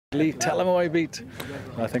Lee, tell him who I beat.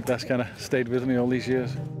 I think that's kind of stayed with me all these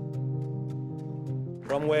years.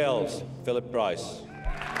 From Wales, Phillip Price.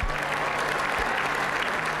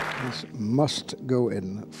 This must go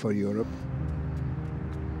in for Europe.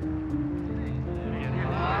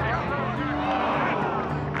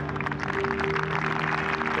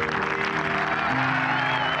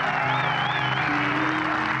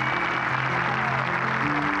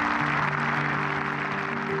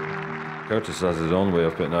 Curtis has his own way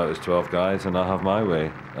of putting out his 12 guys, and I have my way.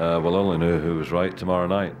 We'll only know who was right tomorrow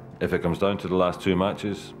night. If it comes down to the last two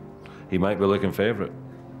matches, he might be looking favourite.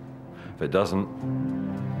 If it doesn't,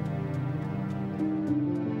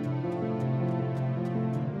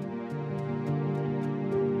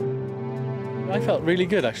 I felt really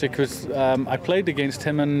good actually, because I played against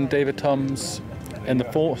him and David Toms in the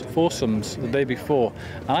foursomes the day before,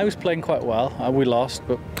 and I was playing quite well. We lost,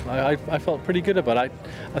 but I felt pretty good about it.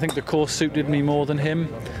 I think the course suited me more than him,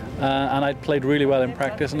 and I'd played really well in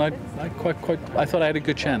practice, and I thought I had a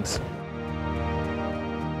good chance.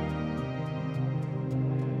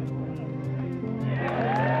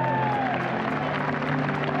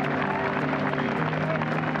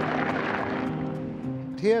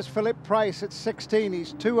 Here's Phillip Price at 16.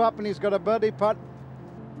 He's 2 up and he's got a birdie putt.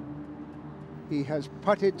 He has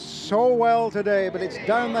putted so well today, but it's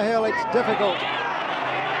down the hill, it's difficult.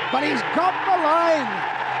 But he's got the line,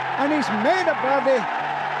 and he's made a birdie,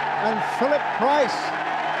 and Phillip Price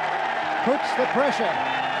puts the pressure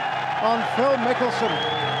on Phil Mickelson.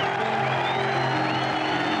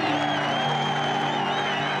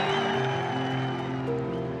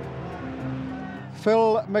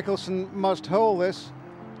 Phil Mickelson must hold this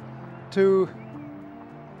to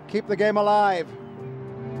keep the game alive.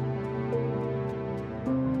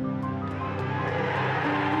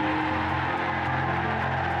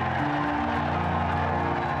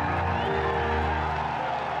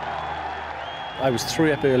 I was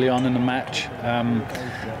 3 up early on in the match, and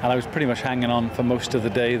I was pretty much hanging on for most of the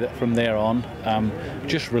day from there on.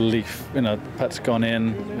 Just relief, you know, put's gone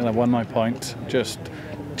in, and I won my point. Just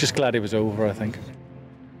glad it was over, I think.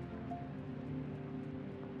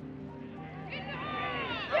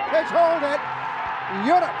 Let's hold it.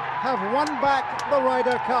 Europe have won back the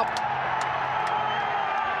Ryder Cup.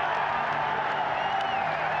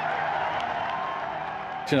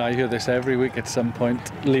 You know, I hear this every week at some point.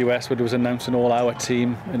 Lee Westwood was announcing all our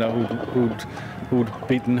team, you know, who'd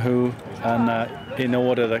beaten who, and in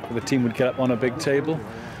order that the team would get up on a big table.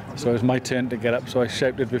 So it was my turn to get up, so I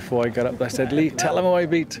shouted before I got up. I said, Lee, tell him who I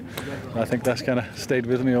beat. I think that's kind of stayed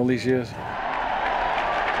with me all these years.